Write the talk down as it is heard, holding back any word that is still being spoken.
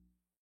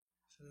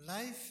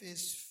Life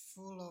is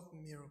full of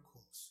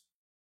miracles.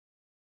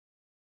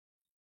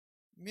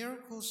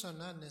 Miracles are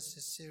not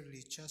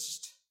necessarily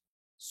just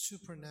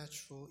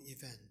supernatural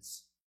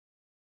events.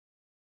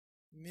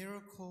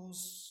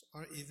 Miracles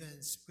are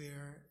events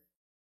where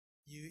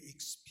you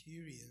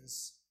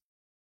experience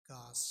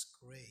God's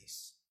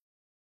grace.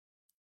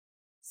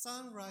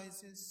 Sun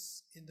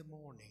rises in the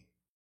morning.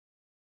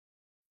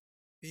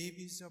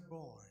 Babies are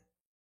born.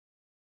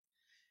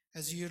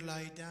 As you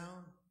lie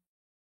down,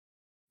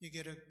 you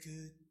get a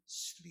good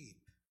sleep.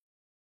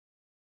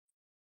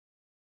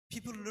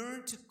 People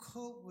learn to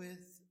cope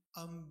with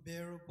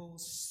unbearable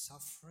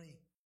suffering.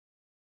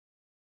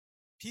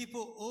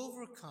 People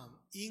overcome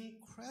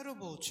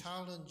incredible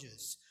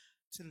challenges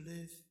to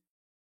live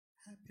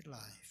happy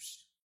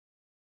lives.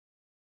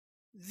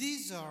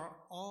 These are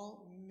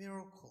all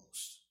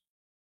miracles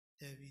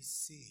that we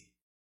see.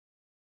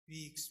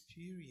 We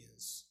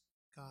experience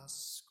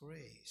God's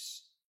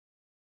grace.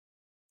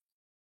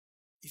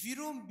 If you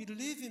don't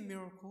believe in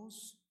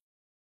miracles,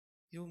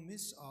 you'll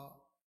miss a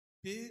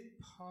big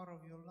part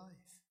of your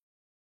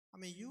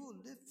life. You will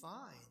live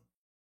fine,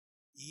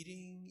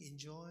 eating,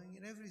 enjoying,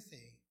 and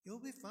everything. You'll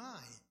be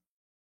fine,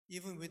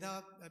 even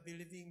without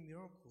believing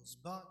miracles.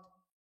 But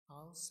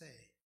I'll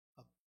say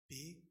a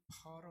big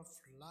part of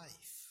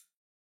life,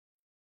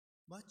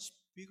 much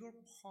bigger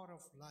part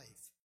of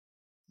life,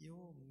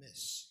 you'll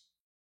miss.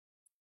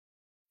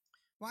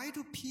 Why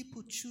do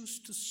people choose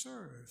to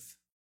serve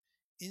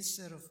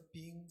instead of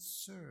being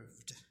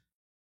served?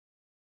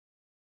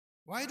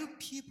 Why do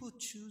people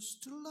choose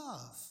to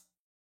love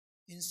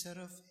instead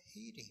of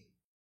hating?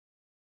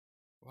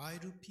 Why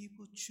do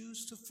people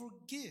choose to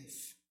forgive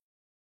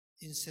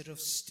instead of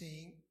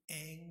staying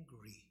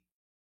angry?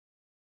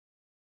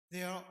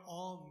 They are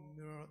all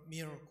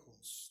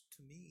miracles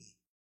to me.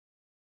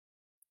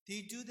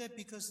 They do that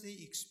because they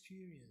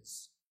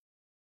experience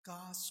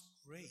God's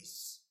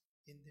grace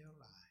in their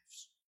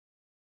lives.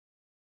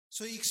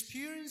 So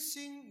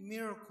experiencing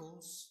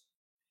miracles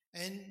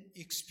and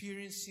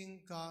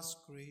experiencing God's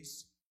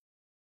grace,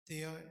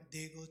 they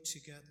go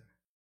together.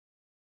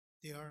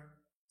 They are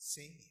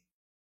same.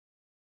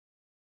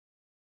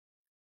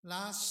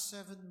 Last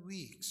 7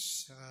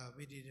 weeks,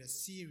 we did a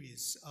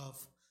series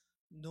of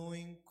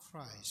knowing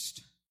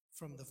Christ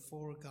from the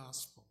 4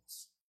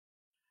 Gospels.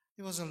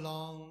 It was a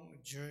long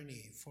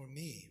journey for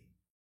me.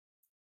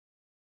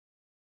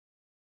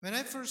 When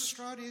I first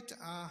started,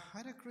 I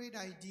had a great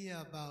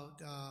idea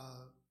about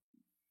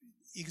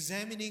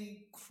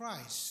examining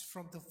Christ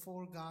from the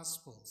 4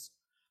 Gospels,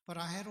 but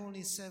I had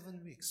only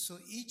 7 weeks. So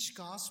each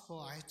Gospel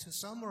I had to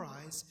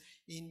summarize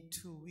in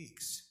 2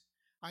 weeks.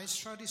 I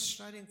started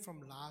studying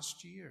from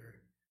last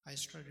year. I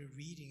started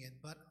reading it,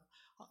 but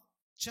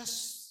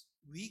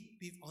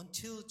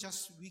until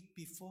just week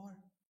before,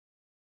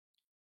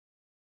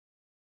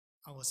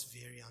 I was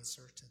very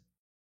uncertain.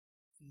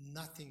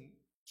 Nothing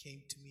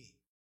came to me.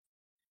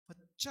 But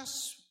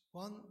just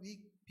 1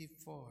 week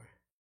before,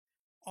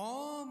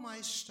 all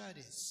my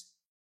studies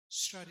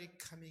started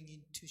coming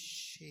into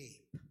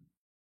shape,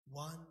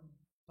 one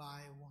by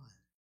one.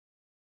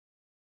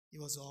 It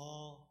was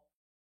all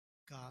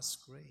God's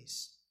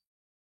grace.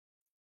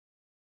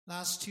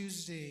 Last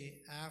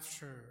Tuesday,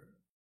 after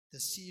the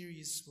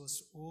series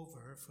was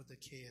over for the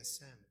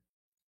KSM,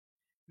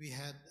 we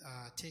had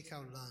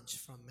takeout lunch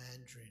from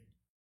Mandarin.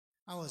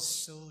 I was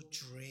so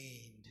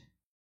drained.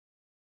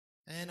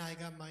 And I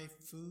got my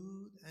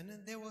food, and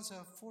then there was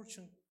a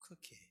fortune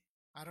cookie.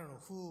 I don't know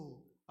who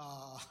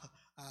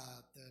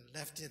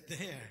left it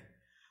there.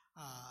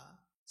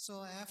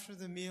 So after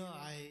the meal,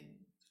 I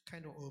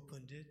kind of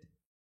opened it,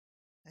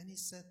 and he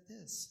said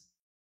this: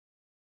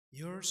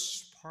 "Your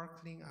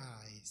sparkling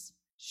eyes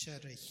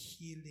shed a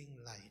healing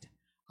light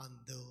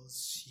on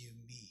those you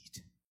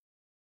meet."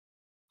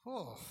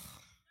 Oh.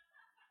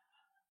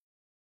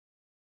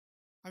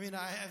 I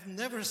have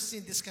never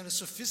seen this kind of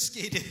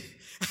sophisticated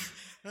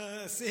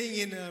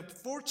saying in a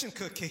fortune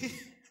cookie.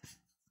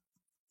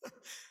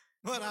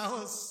 But I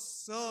was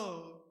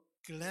so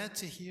glad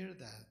to hear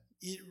that.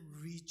 It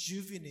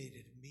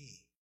rejuvenated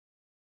me.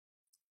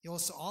 It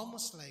was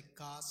almost like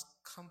God's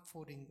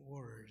comforting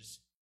words.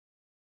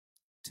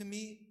 To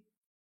me,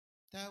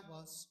 that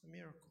was a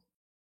miracle.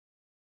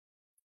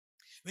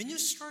 When you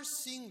start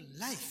seeing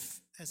life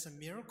as a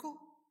miracle,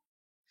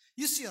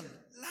 you see a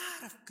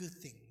lot of good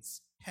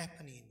things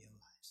happening in your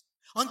lives.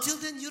 Until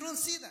then, you don't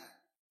see that.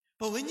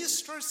 But when you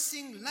start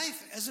seeing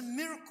life as a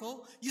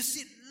miracle, you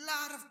see a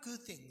lot of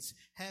good things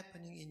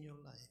happening in your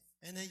life.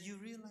 And then you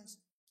realize,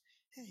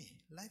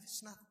 hey, life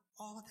is not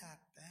all that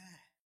bad.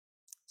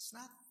 It's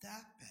not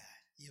that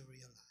bad, you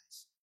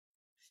realize.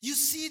 You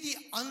see the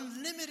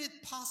unlimited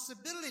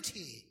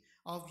possibility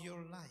of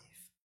your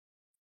life.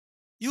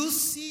 You'll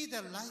see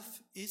that life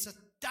is a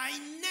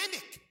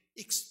dynamic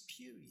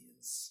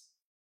experience.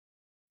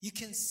 You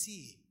can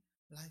see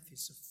life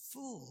is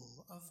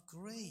full of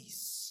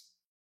grace.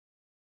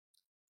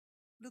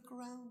 Look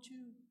around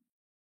you.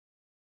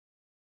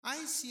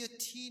 I see a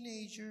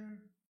teenager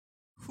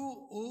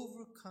who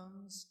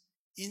overcomes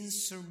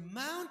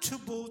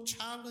insurmountable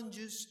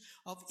challenges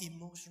of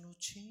emotional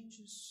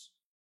changes.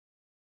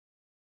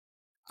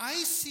 I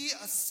see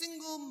a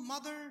single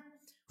mother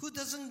who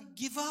doesn't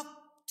give up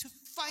to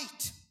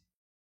fight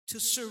to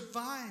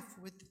survive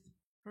with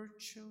her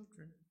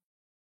children.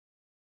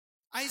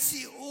 I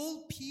see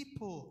old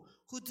people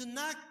who do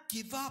not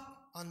give up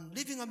on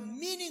living a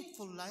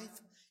meaningful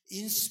life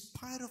in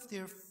spite of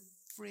their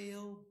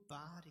frail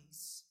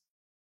bodies.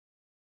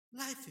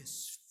 Life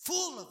is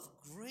full of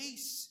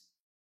grace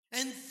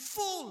and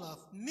full of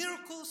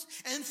miracles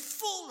and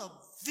full of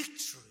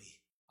victory,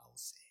 I would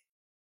say.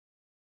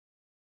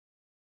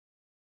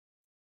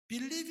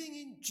 Believing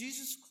in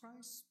Jesus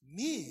Christ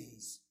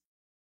means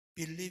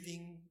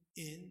believing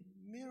in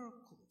miracles.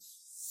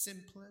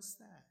 Simple as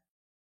that.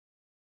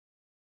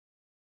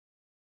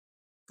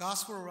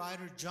 Gospel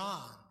writer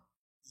John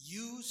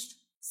used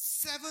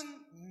 7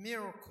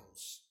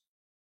 miracles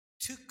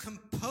to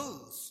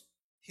compose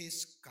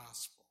his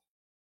gospel.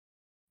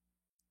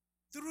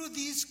 Through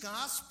these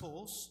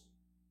gospels,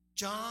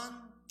 John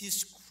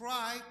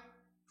described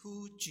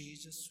who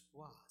Jesus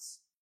was.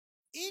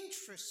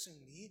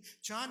 Interestingly,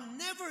 John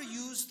never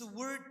used the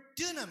word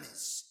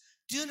dunamis.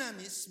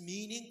 Dunamis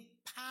meaning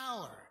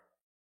power.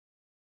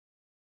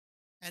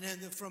 And then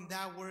from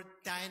that word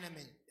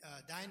dynamite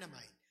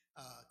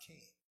came.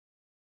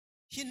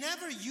 He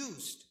never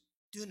used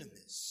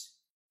dunamis.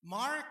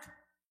 Mark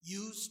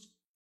used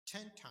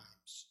 10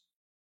 times.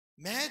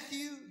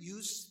 Matthew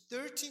used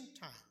 13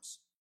 times.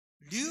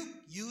 Luke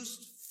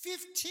used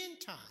 15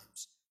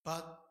 times.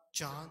 But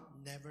John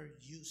never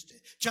used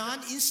it. John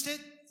instead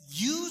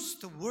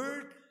used the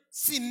word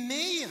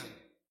Simeon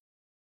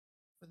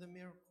for the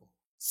miracle.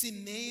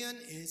 Simeon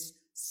is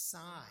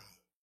sign.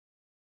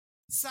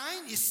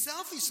 Sign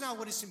itself is not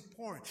what is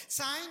important.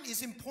 Sign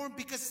is important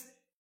because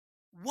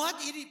what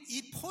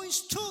it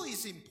points to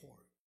is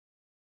important.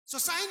 So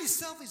sign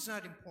itself is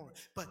not important,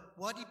 but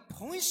what it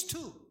points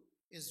to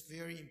is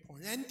very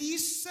important. And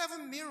these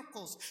 7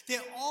 miracles, they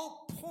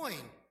all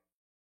point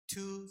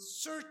to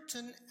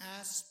certain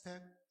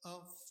aspect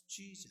of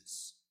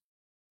Jesus.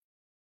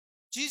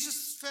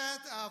 Jesus fed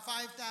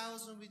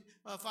 5,000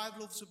 with 5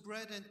 loaves of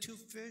bread and 2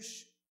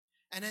 fish.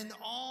 And then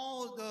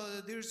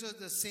there's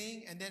the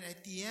saying, and then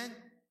at the end,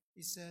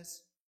 it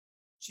says,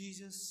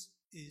 Jesus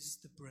is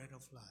the bread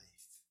of life.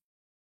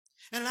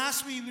 And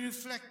last week we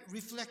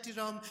reflected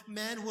on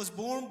man who was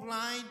born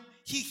blind.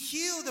 He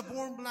healed the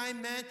born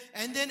blind man.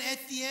 And then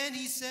at the end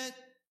he said,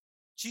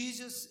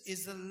 Jesus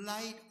is the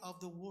light of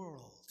the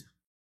world.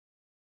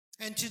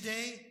 And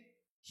today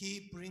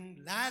he brings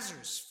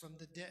Lazarus from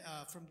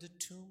the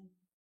tomb.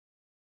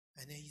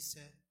 And then he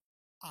said,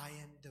 I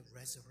am the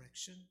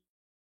resurrection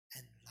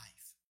and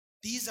life.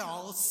 These are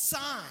all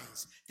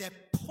signs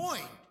that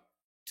point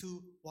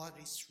to what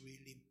is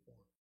really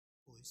important,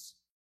 who is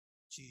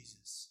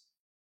Jesus.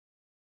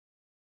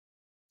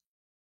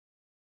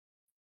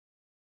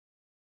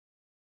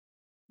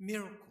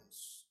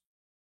 Miracles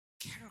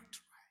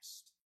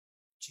characterized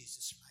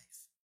Jesus'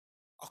 life,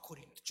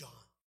 according to John.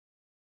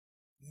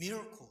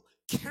 Miracle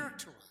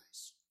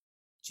characterized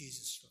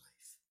Jesus' life.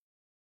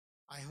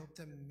 I hope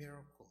that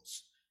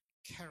miracles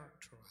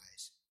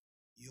characterize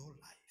your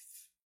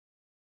life.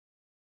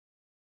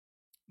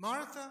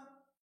 Martha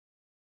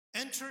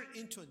entered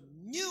into a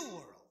new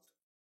world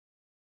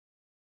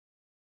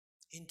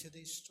in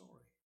today's story.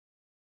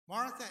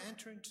 Martha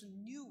entered into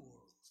a new world.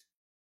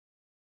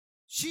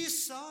 She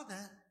saw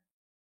that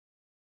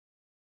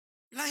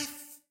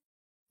life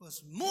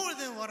was more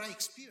than what I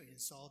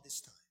experienced all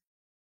this time.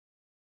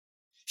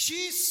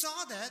 She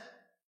saw that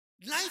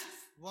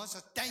life was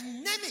a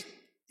dynamic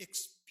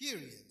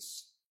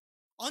experience.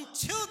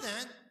 Until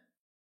then,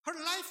 her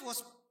life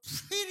was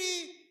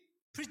pretty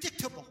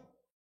predictable.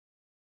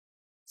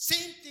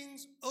 Same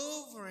things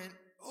over and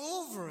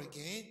over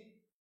again.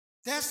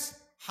 That's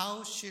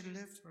how she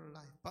lived her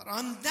life. But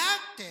on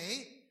that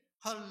day,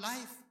 her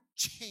life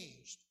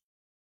changed.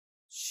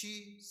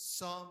 She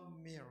saw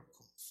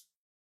miracles.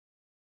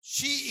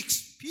 She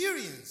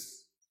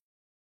experienced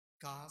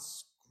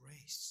God's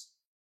grace.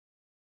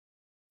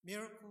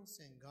 Miracles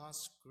and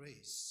God's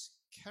grace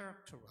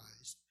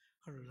characterized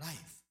her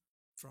life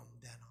from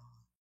then on.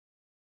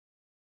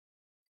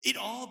 It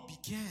all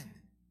began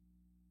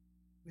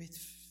with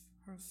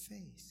her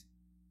faith.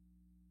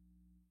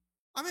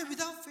 I mean,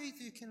 without faith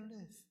you can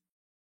live.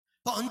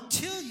 But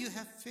until you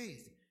have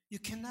faith, you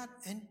cannot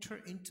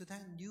enter into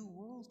that new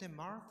world that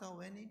Martha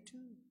went into.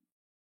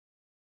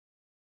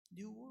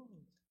 New world.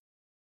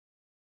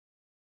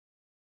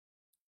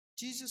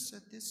 Jesus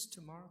said this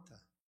to Martha.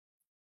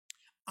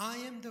 I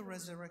am the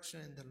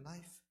resurrection and the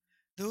life.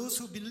 Those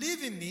who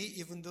believe in me,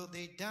 even though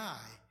they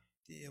die,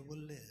 they will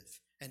live.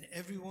 And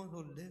everyone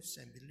who lives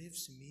and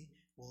believes in me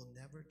will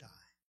never die.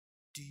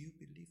 Do you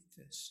believe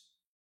this?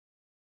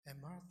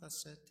 And Martha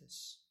said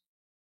this.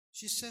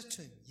 She said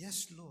to him,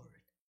 yes, Lord,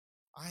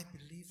 I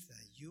believe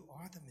that you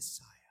are the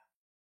Messiah,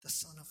 the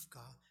Son of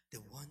God, the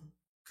one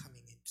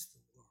coming into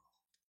the world.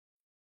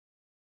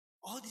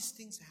 All these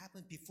things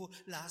happened before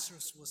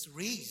Lazarus was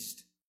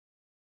raised.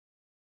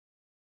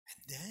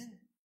 And then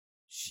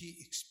she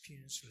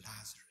experienced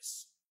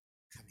Lazarus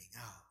coming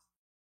out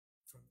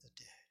from the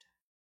dead.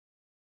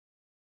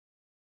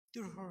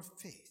 Through her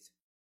faith,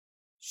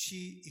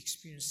 she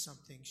experienced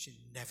something she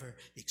never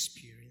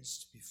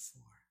experienced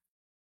before.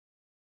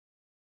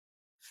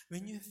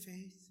 When you have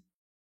faith,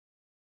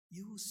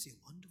 you will see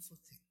wonderful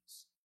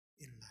things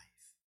in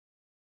life.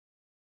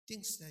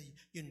 Things that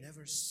you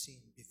never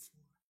seen before.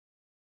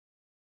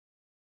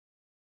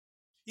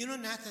 You know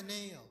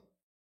Nathanael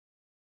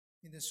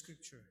in the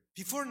scripture.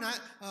 Before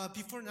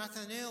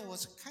Nathanael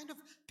was a kind of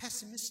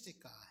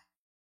pessimistic guy.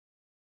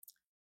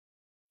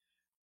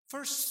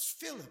 First,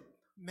 Philip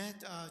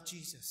met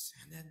Jesus,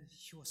 and then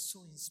he was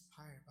so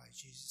inspired by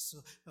Jesus.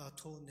 So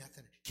told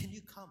Nathanael, "Can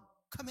you come?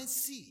 Come and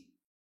see.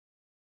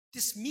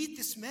 Meet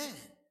this man,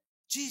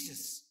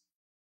 Jesus."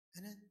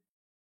 And then,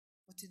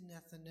 what did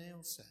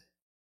Nathanael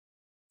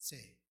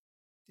say?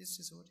 This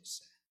is what he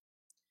said.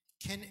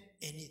 "Can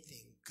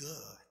anything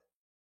good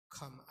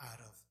come out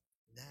of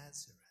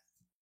Nazareth?"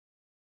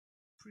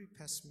 Pretty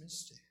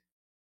pessimistic.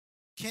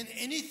 Can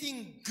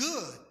anything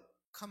good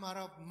come out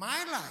of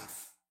my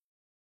life?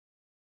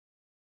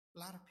 A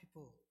lot of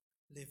people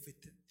live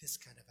with this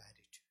kind of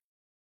attitude.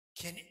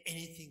 Can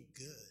anything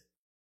good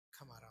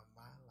come out of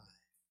my life?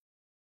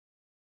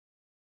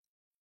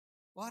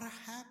 What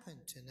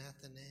happened to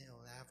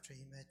Nathanael after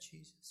he met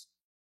Jesus?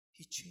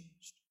 He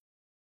changed.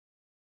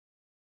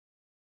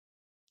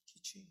 He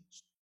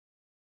changed.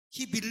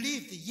 He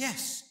believed that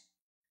yes,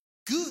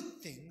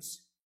 good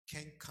things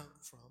can come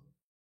from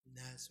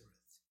Nazareth.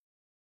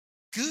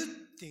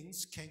 Good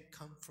things can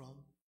come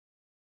from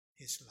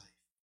his life.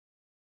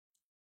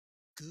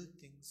 Good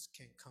things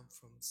can come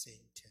from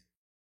St. Tim.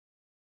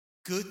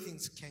 Good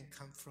things can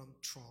come from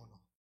Toronto.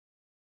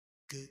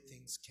 Good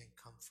things can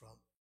come from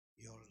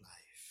your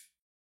life.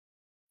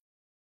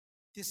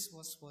 This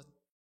was what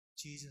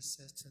Jesus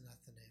said to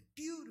Nathanael.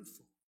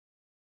 Beautiful.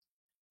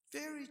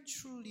 Very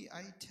truly,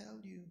 I tell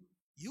you,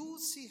 you will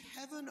see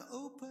heaven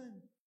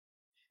open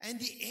and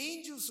the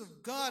angels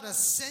of God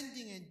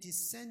ascending and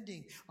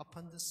descending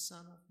upon the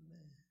Son of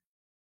Man.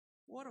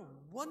 What a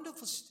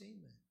wonderful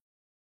statement.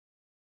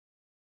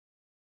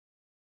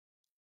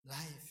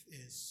 Life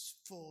is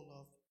full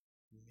of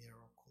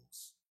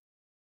miracles.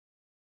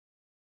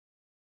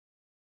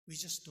 We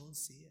just don't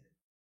see it.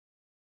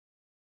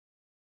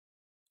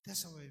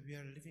 That's why we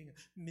are living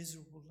a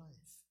miserable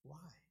life.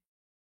 Why?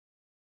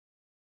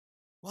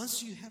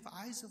 Once you have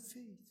eyes of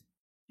faith,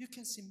 you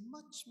can see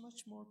much,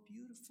 much more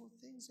beautiful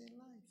things in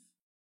life.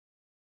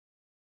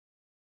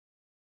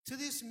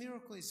 Today's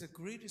miracle is the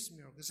greatest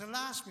miracle. It's the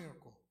last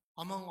miracle.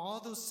 Among all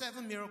those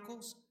 7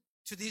 miracles,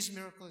 today's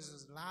miracle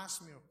is the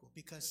last miracle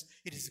because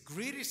it is the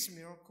greatest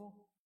miracle.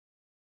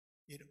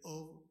 It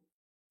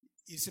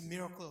is a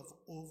miracle of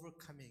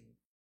overcoming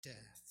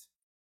death.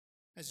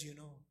 As you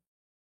know,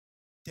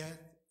 death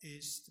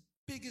is the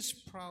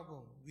biggest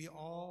problem we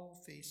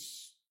all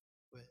face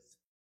with.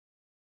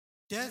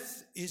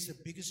 Death is the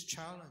biggest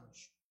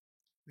challenge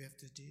we have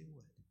to deal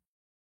with.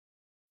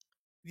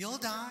 We all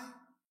die.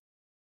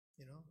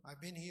 You know, I've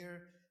been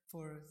here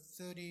for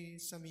 30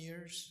 some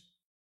years.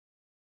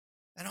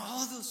 And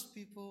all those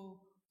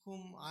people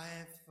whom I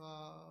have,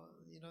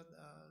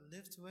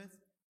 lived with,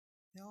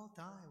 they all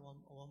die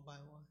one by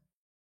one.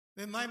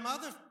 When my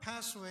mother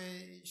passed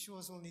away, she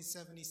was only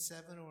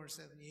 77 or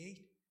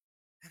 78.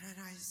 And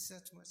then I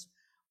said to myself,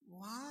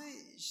 why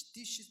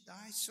did she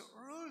die so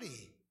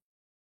early?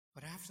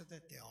 But after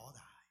that, they all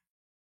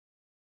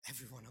die.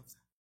 Every one of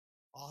them.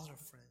 All her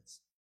friends,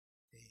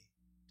 they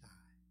die.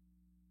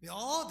 We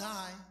all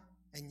die,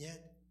 and yet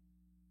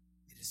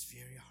it is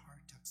very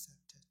hard to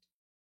accept it.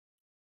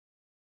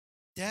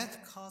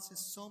 Death causes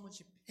so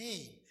much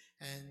pain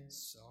and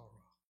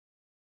sorrow.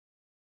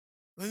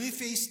 When we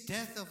face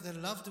death of the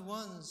loved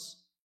ones,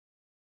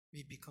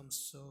 we become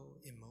so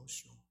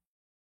emotional.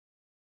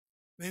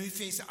 When we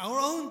face our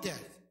own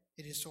death,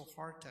 it is so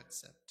hard to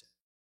accept it.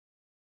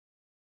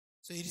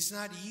 So it is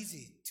not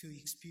easy to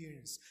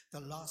experience the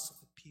loss of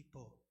the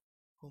people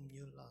whom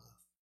you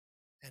love.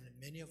 And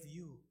many of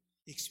you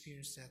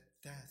experienced that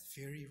death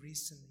very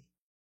recently.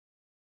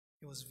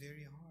 It was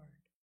very hard.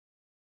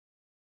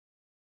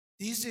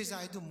 These days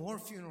I do more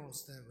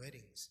funerals than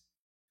weddings.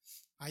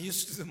 I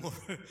used to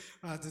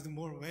do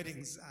more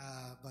weddings,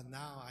 but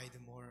now I do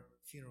more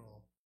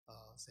funerals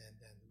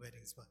than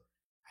weddings. But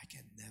I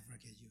can never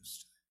get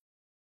used to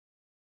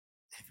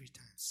it. Every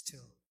time,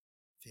 still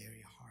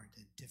very hard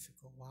and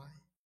difficult. Why?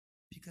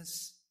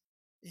 Because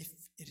if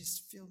it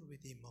is filled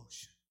with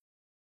emotion,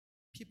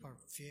 people are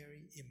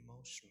very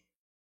emotional.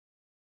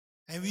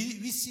 And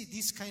we see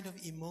this kind of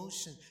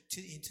emotion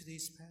in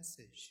today's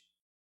passage.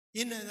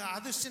 In the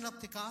other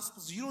synoptic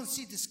gospels, you don't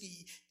see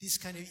this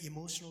kind of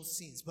emotional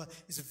scenes, but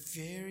it's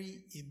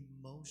very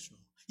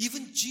emotional.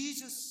 Even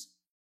Jesus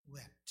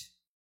wept. It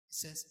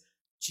says,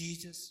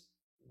 Jesus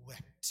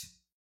wept.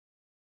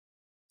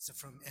 It's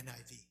from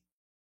NIV.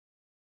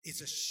 It's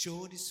the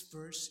shortest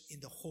verse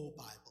in the whole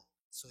Bible.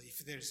 So if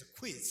there's a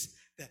quiz,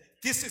 that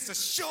this is the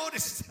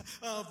shortest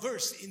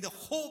verse in the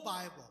whole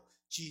Bible.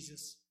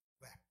 Jesus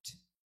wept.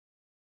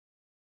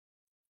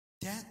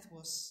 death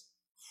was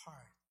hard,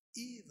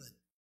 even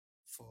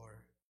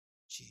for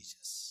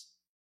Jesus.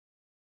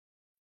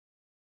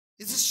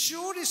 It's the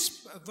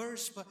shortest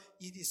verse, but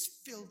it is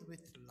filled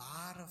with a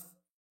lot of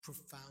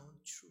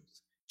profound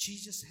truth.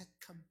 Jesus had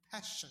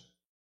compassion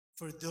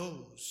for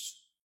those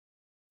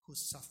who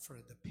suffer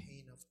the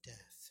pain of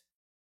death.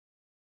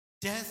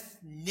 Death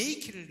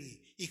nakedly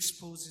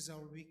exposes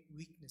our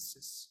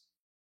weaknesses.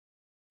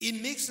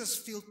 It makes us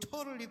feel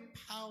totally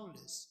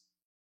powerless.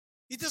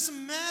 It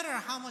doesn't matter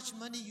how much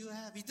money you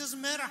have. It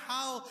doesn't matter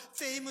how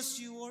famous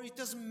you are. It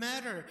doesn't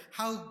matter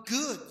how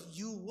good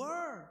you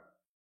were.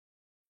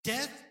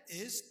 Death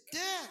is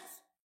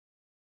death.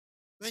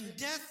 When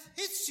death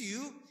hits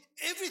you,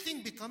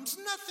 everything becomes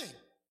nothing.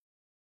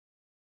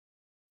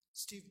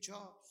 Steve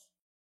Jobs,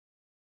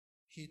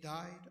 he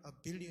died a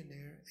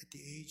billionaire at the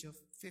age of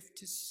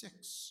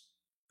 56.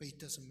 But it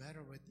doesn't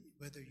matter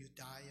whether you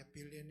die a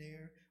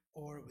billionaire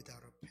or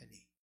without a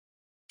penny.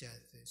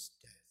 Death is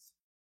death.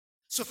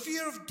 So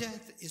fear of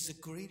death is the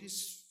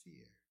greatest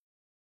fear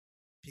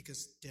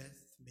because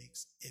death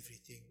makes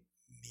everything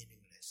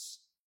meaningless.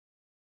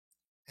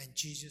 And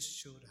Jesus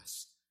showed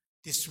us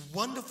this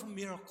wonderful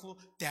miracle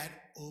that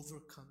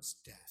overcomes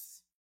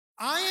death.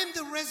 I am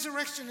the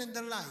resurrection and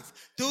the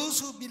life. Those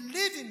who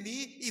believe in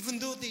me, even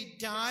though they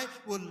die,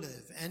 will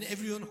live. And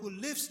everyone who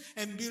lives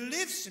and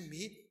believes in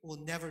me will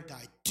never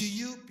die. Do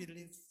you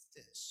believe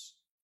this?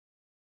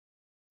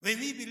 When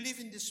we believe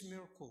in this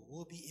miracle,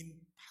 we'll be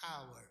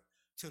empowered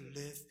to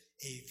live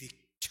a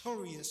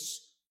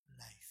victorious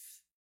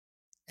life.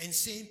 And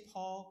St.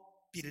 Paul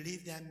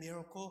believed that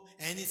miracle,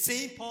 and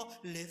St. Paul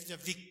lived a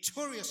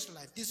victorious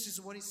life. This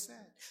is what he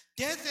said.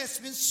 Death has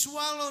been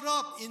swallowed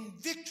up in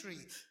victory.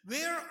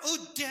 Where,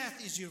 O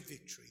death, is your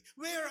victory?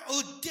 Where,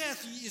 O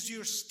death, is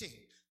your sting?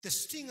 The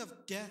sting of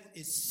death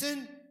is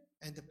sin,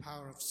 and the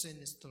power of sin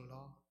is the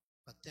law.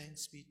 But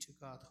thanks be to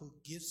God who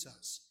gives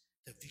us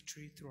the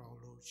victory through our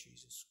Lord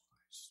Jesus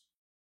Christ.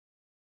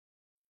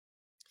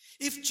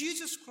 If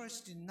Jesus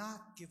Christ did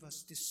not give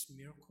us this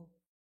miracle,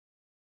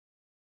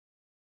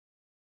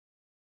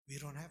 we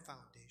don't have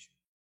foundation.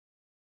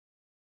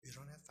 We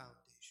don't have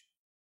foundation.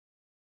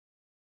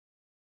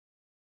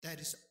 That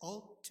is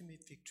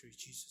ultimate victory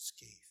Jesus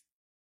gave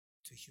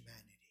to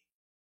humanity.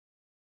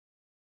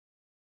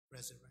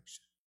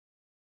 Resurrection.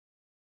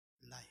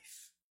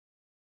 Life.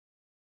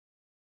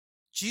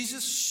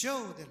 Jesus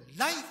showed that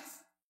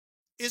life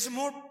is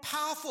more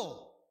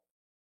powerful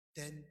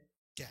than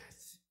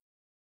death.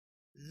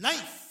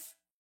 Life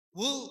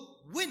will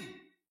win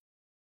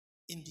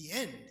in the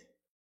end.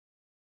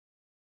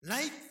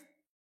 Life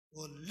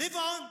will live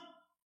on,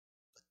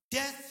 but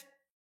death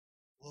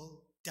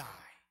will die.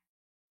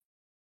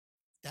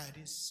 That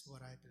is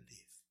what I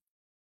believe.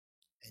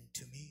 And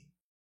to me,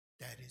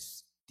 that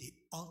is the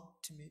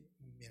ultimate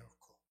miracle.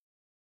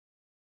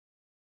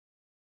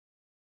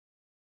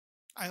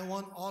 I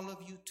want all of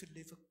you to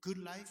live a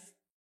good life,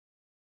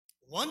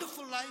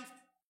 wonderful life,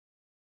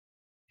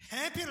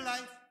 happy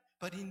life,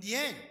 but in the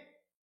end,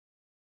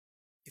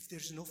 if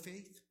there's no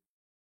faith,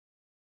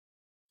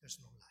 there's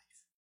no life.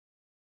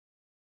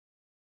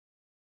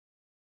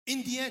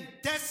 In the end,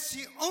 that's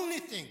the only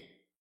thing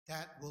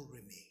that will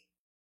remain.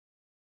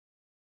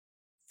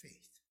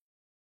 Faith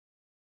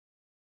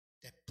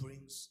that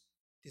brings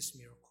this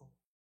miracle